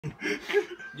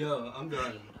Yo, I'm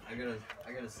done. I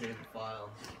gotta save the file.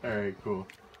 Alright, cool.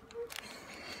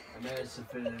 I managed to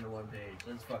fit it into one page.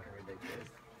 That's fucking ridiculous.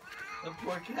 The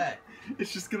poor cat.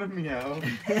 It's just gonna meow.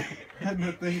 And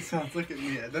the thing sounds like it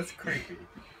meow. That's creepy.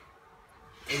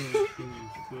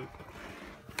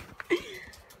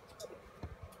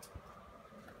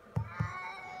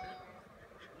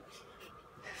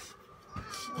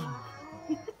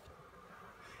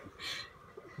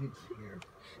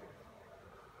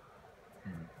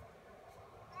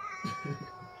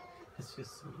 It's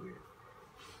just so weird.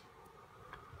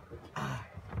 Are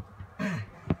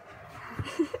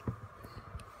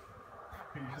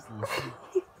you just listening?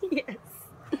 Yes.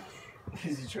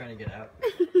 Is he trying to get out?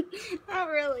 Not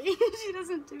really. She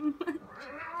doesn't do much.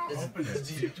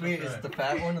 Wait, is it the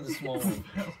fat one or the small one?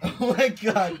 Oh my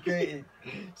god, great.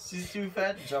 She's too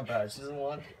fat to jump out. She doesn't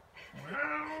want.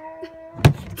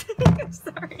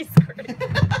 Sorry, Squirty.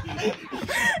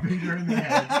 Finger in the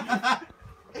head.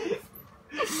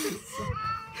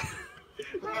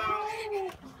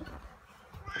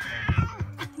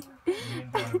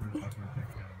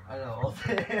 I know, all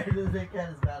the hair to the big cat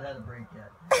has not had a break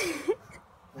yet.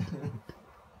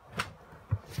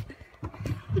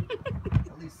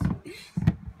 At least,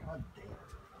 god damn.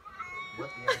 What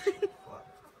the actual fuck?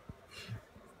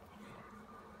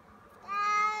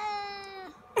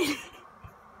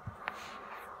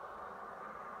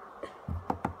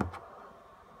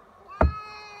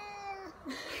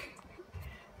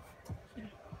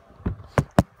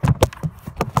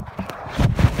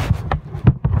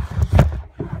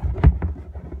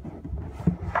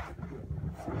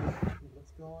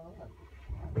 What's going on?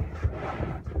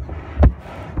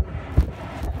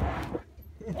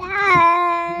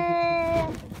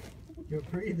 You're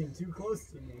breathing too close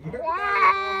to me.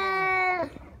 I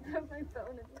have my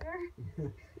phone in there.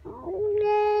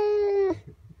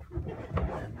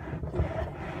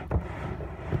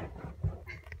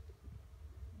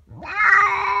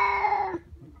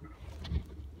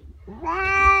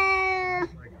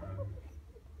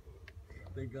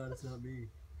 Thank God it's not me.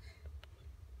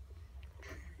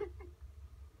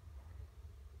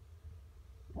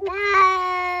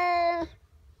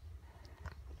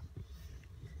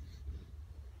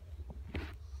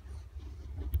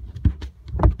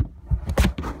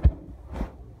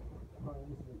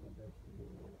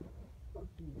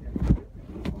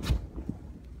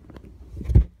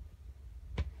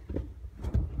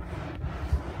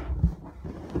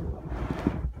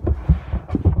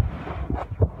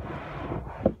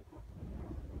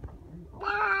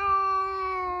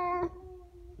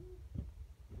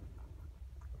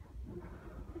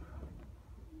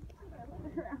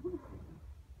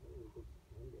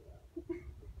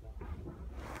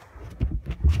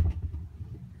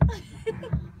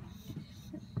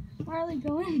 Marley,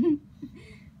 go in.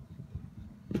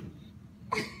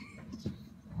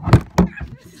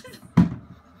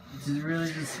 Did you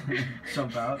really just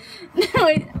jump out? No,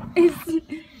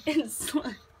 it's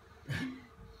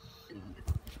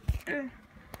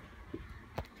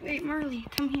Wait, Marley,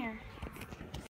 come here.